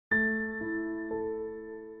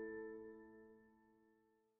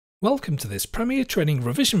Welcome to this Premier Training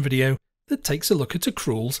revision video that takes a look at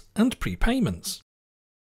accruals and prepayments.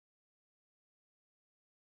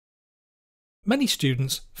 Many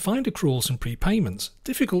students find accruals and prepayments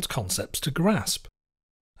difficult concepts to grasp,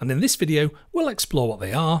 and in this video we'll explore what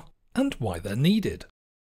they are and why they're needed.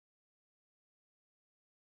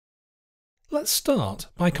 Let's start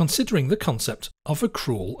by considering the concept of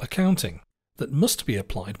accrual accounting that must be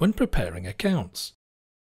applied when preparing accounts.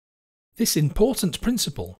 This important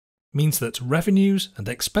principle means that revenues and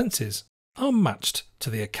expenses are matched to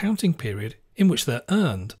the accounting period in which they're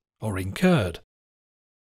earned or incurred,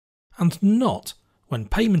 and not when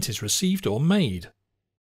payment is received or made.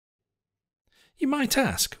 You might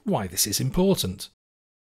ask why this is important.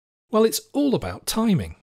 Well, it's all about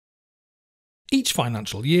timing. Each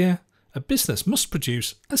financial year, a business must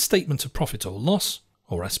produce a statement of profit or loss,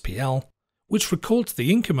 or SPL, which records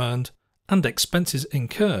the income earned and expenses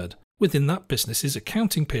incurred within that business's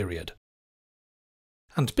accounting period.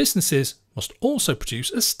 And businesses must also produce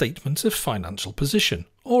a Statement of Financial Position,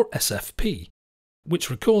 or SFP, which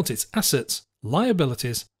records its assets,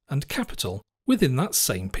 liabilities and capital within that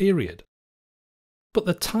same period. But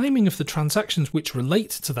the timing of the transactions which relate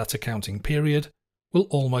to that accounting period will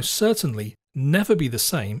almost certainly never be the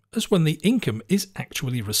same as when the income is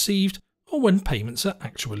actually received or when payments are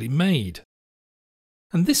actually made.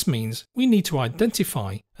 And this means we need to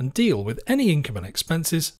identify and deal with any income and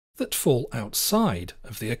expenses that fall outside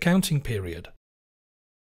of the accounting period.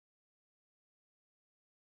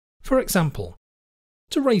 For example,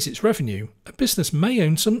 to raise its revenue, a business may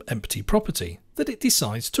own some empty property that it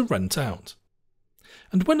decides to rent out.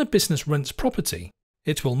 And when a business rents property,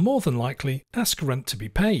 it will more than likely ask rent to be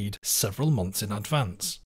paid several months in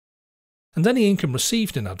advance. And any income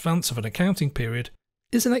received in advance of an accounting period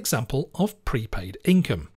is an example of prepaid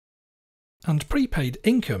income. And prepaid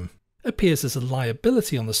income appears as a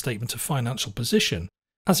liability on the Statement of Financial Position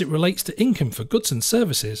as it relates to income for goods and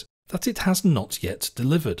services that it has not yet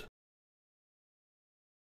delivered.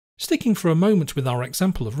 Sticking for a moment with our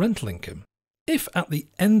example of rental income, if at the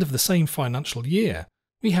end of the same financial year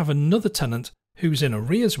we have another tenant who's in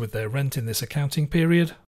arrears with their rent in this accounting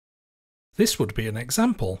period, this would be an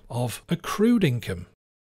example of accrued income.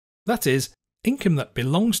 That is, income that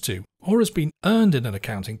belongs to or has been earned in an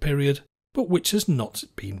accounting period but which has not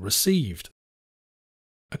been received.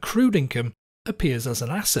 Accrued income appears as an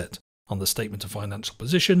asset on the Statement of Financial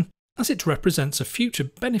Position as it represents a future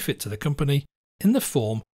benefit to the company in the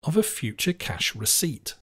form of a future cash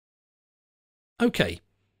receipt. Okay,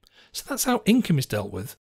 so that's how income is dealt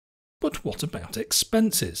with, but what about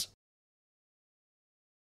expenses?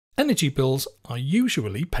 Energy bills are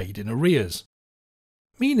usually paid in arrears,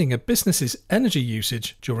 meaning a business's energy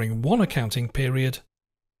usage during one accounting period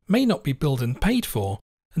may not be billed and paid for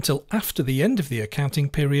until after the end of the accounting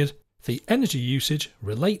period the energy usage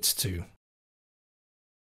relates to.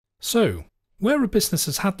 So, where a business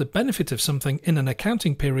has had the benefit of something in an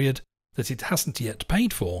accounting period that it hasn't yet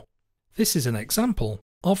paid for, this is an example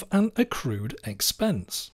of an accrued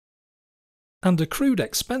expense. And accrued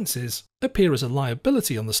expenses appear as a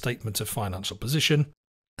liability on the Statement of Financial Position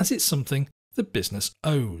as it's something the business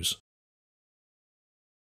owes.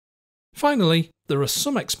 Finally, there are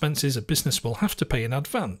some expenses a business will have to pay in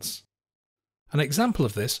advance. An example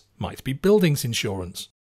of this might be buildings insurance.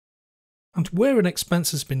 And where an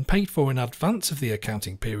expense has been paid for in advance of the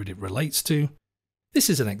accounting period it relates to, this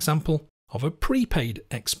is an example of a prepaid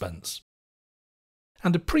expense.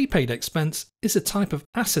 And a prepaid expense is a type of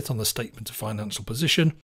asset on the Statement of Financial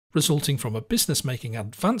Position resulting from a business making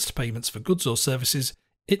advanced payments for goods or services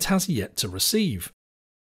it has yet to receive.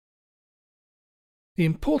 The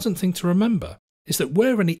important thing to remember is that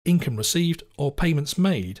where any income received or payments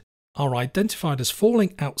made are identified as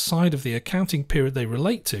falling outside of the accounting period they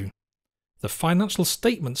relate to, the financial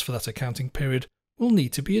statements for that accounting period will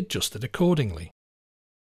need to be adjusted accordingly.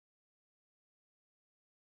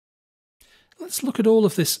 Let's look at all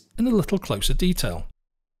of this in a little closer detail,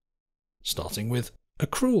 starting with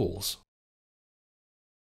accruals.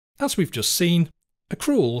 As we've just seen,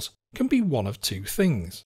 accruals can be one of two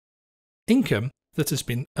things: income that has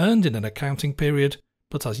been earned in an accounting period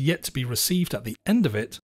but has yet to be received at the end of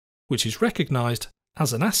it, which is recognised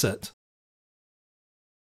as an asset,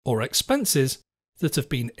 or expenses that have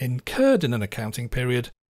been incurred in an accounting period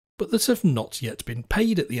but that have not yet been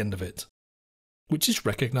paid at the end of it, which is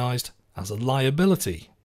recognised as a liability.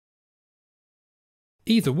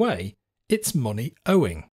 Either way, it's money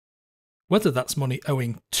owing, whether that's money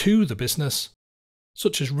owing to the business,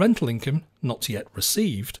 such as rental income not yet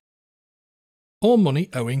received, or money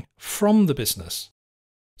owing from the business,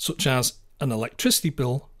 such as an electricity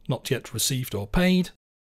bill not yet received or paid,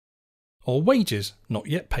 or wages not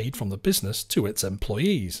yet paid from the business to its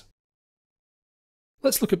employees.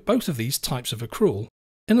 Let's look at both of these types of accrual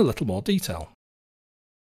in a little more detail.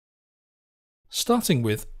 Starting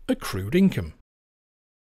with accrued income.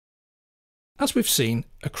 As we've seen,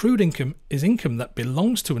 accrued income is income that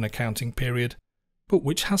belongs to an accounting period but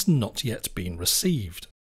which has not yet been received.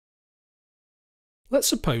 Let's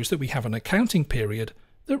suppose that we have an accounting period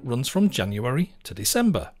that runs from January to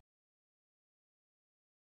December.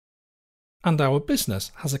 And our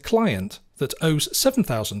business has a client that owes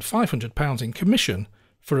 £7,500 in commission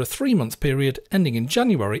for a 3-month period ending in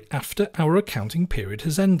January after our accounting period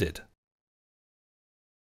has ended.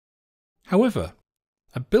 However,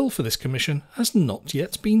 a bill for this commission has not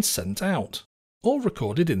yet been sent out or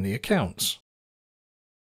recorded in the accounts.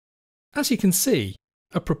 As you can see,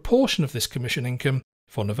 a proportion of this commission income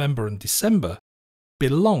for November and December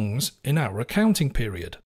belongs in our accounting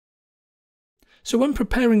period. So when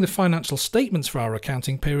preparing the financial statements for our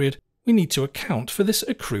accounting period, we need to account for this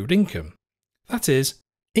accrued income. That is,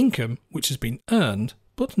 income which has been earned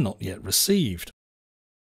but not yet received.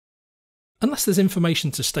 Unless there's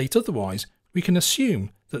information to state otherwise, we can assume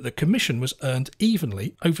that the commission was earned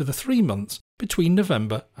evenly over the 3 months between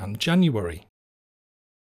November and January.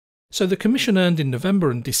 So the commission earned in November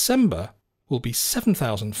and December will be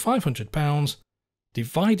 £7,500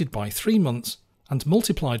 divided by 3 months and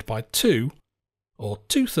multiplied by 2, or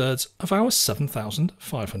 2/3 of our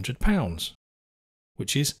 £7,500,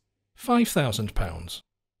 which is £5,000.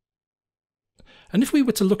 And if we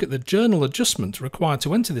were to look at the journal adjustment required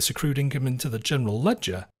to enter this accrued income into the general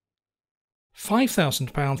ledger,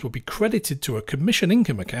 £5,000 would be credited to a commission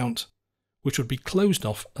income account, which would be closed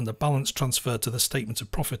off and the balance transferred to the statement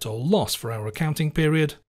of profit or loss for our accounting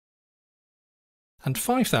period, and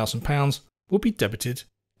 £5,000 will be debited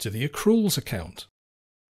to the accruals account.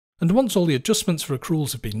 And once all the adjustments for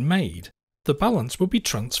accruals have been made, the balance will be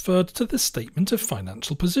transferred to the statement of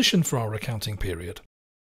financial position for our accounting period.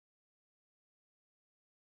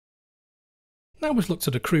 Now we've looked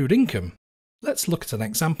at accrued income, let's look at an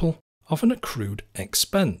example of an accrued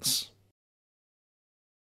expense.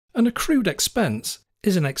 An accrued expense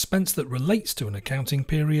is an expense that relates to an accounting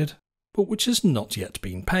period, but which has not yet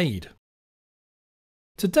been paid.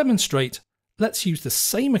 To demonstrate, let's use the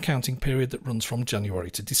same accounting period that runs from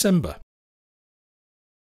January to December.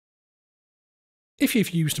 If you've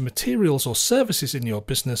used materials or services in your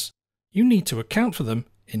business, you need to account for them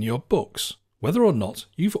in your books, whether or not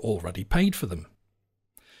you've already paid for them.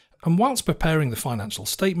 And whilst preparing the financial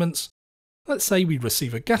statements, let's say we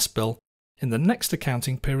receive a gas bill in the next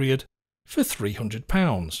accounting period for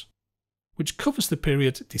 £300, which covers the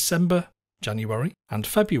period December, January and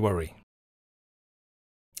February.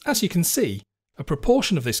 As you can see, a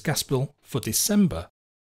proportion of this gas bill for December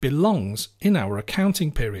belongs in our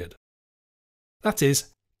accounting period. That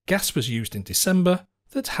is, gas was used in December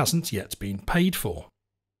that hasn't yet been paid for.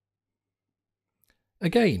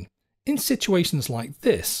 Again, in situations like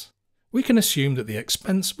this, we can assume that the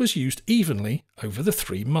expense was used evenly over the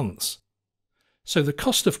 3 months. So the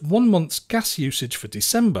cost of 1 month's gas usage for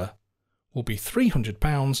December will be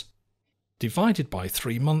 £300 divided by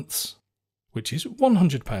 3 months, which is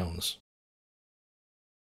 £100.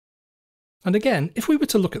 And again, if we were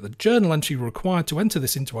to look at the journal entry required to enter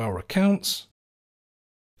this into our accounts,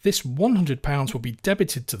 this £100 will be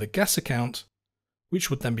debited to the gas account, which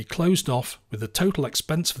would then be closed off with the total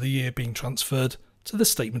expense for the year being transferred to the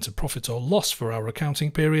statement of profit or loss for our accounting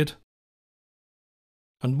period,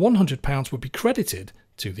 and £100 would be credited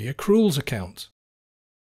to the accruals account.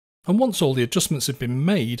 And once all the adjustments have been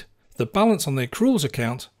made, the balance on the accruals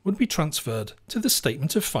account would be transferred to the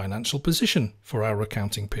statement of financial position for our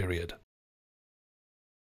accounting period.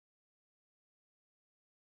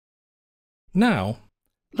 Now,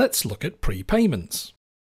 let's look at prepayments.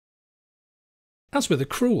 As with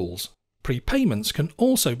accruals, prepayments can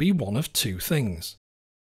also be one of 2 things: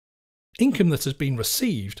 income that has been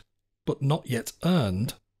received but not yet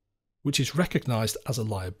earned, which is recognised as a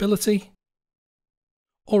liability,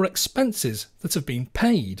 or expenses that have been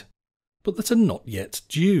paid but that are not yet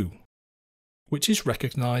due, which is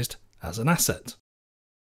recognised as an asset.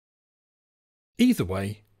 Either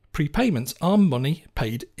way, prepayments are money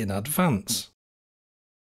paid in advance.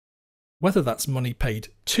 Whether that's money paid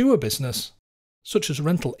to a business, such as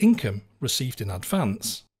rental income received in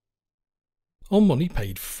advance, or money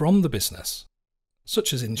paid from the business,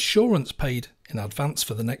 such as insurance paid in advance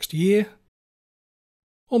for the next year,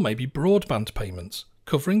 or maybe broadband payments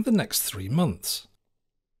covering the next 3 months.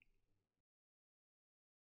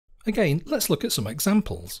 Again, let's look at some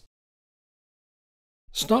examples.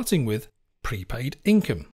 Starting with prepaid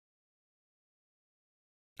income.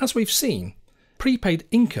 As we've seen, prepaid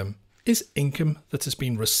income is income that has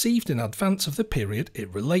been received in advance of the period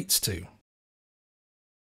it relates to.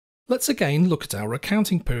 Let's again look at our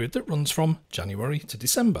accounting period that runs from January to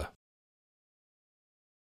December.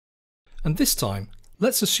 And this time,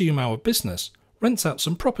 let's assume our business rents out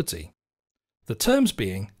some property, the terms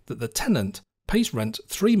being that the tenant pays rent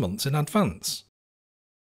 3 months in advance.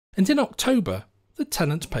 And in October, the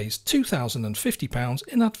tenant pays £2,050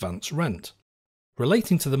 in advance rent,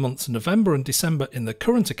 relating to the months November and December in the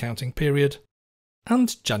current accounting period,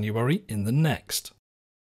 and January in the next.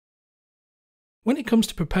 When it comes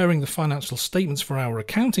to preparing the financial statements for our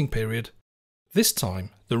accounting period, this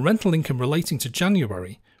time the rental income relating to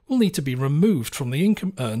January will need to be removed from the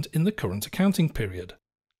income earned in the current accounting period,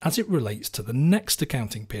 as it relates to the next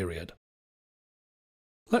accounting period.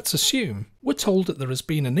 Let's assume we're told that there has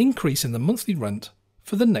been an increase in the monthly rent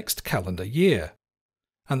for the next calendar year,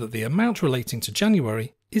 and that the amount relating to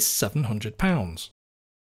January is £700.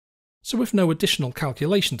 So with no additional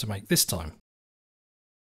calculation to make this time.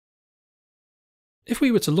 If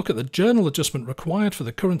we were to look at the journal adjustment required for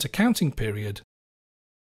the current accounting period,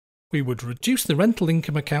 we would reduce the rental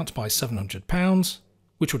income account by £700,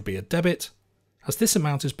 which would be a debit, as this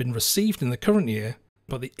amount has been received in the current year,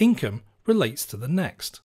 but the income relates to the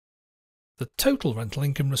next. The total rental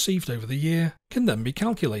income received over the year can then be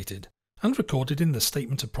calculated and recorded in the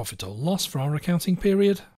statement of profit or loss for our accounting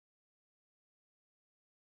period.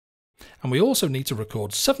 And we also need to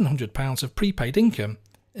record £700 of prepaid income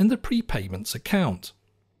in the prepayments account.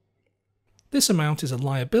 This amount is a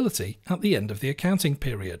liability at the end of the accounting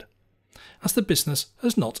period, as the business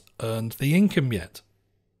has not earned the income yet.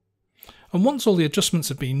 And once all the adjustments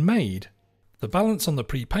have been made, the balance on the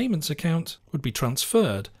prepayments account would be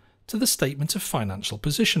transferred to the statement of financial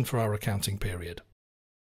position for our accounting period.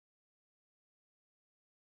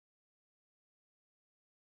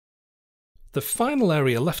 The final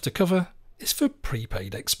area left to cover is for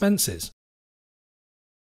prepaid expenses.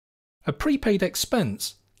 A prepaid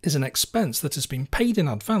expense is an expense that has been paid in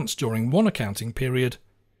advance during one accounting period,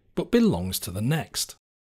 but belongs to the next.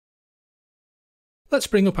 Let's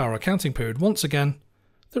bring up our accounting period once again,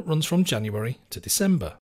 that runs from January to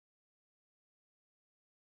December.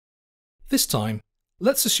 This time,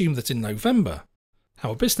 let's assume that in November,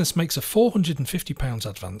 our business makes a £450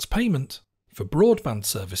 advance payment for broadband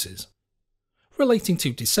services, relating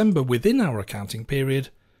to December within our accounting period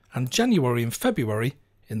and January and February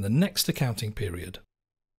in the next accounting period.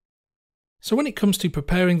 So when it comes to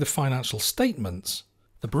preparing the financial statements,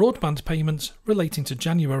 the broadband payments relating to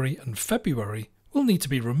January and February will need to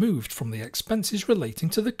be removed from the expenses relating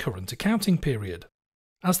to the current accounting period,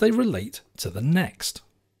 as they relate to the next.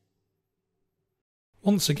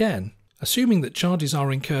 Once again, assuming that charges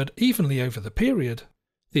are incurred evenly over the period,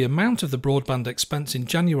 the amount of the broadband expense in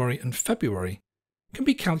January and February can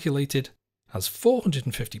be calculated as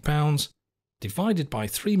 £450 divided by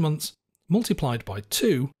 3 months multiplied by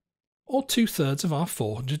 2, or 2/3 of our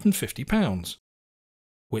 £450,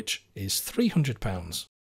 which is £300.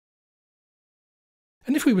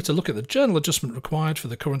 And if we were to look at the journal adjustment required for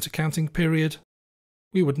the current accounting period,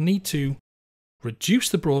 we would need to reduce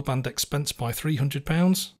the broadband expense by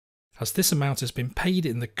 £300, as this amount has been paid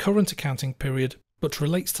in the current accounting period but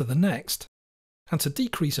relates to the next, and to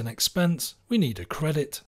decrease an expense, we need a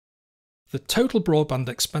credit. The total broadband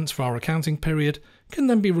expense for our accounting period can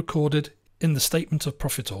then be recorded in the statement of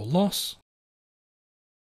profit or loss.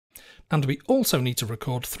 And we also need to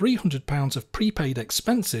record £300 of prepaid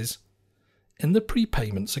expenses in the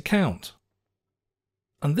prepayments account.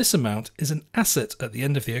 And this amount is an asset at the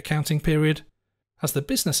end of the accounting period, as the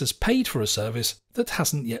business has paid for a service that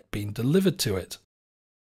hasn't yet been delivered to it.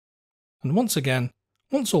 And once again,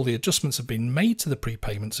 once all the adjustments have been made to the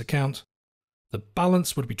prepayments account, the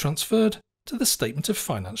balance would be transferred to the statement of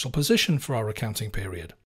financial position for our accounting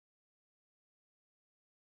period.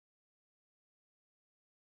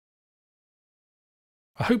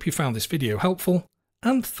 I hope you found this video helpful,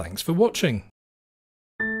 and thanks for watching.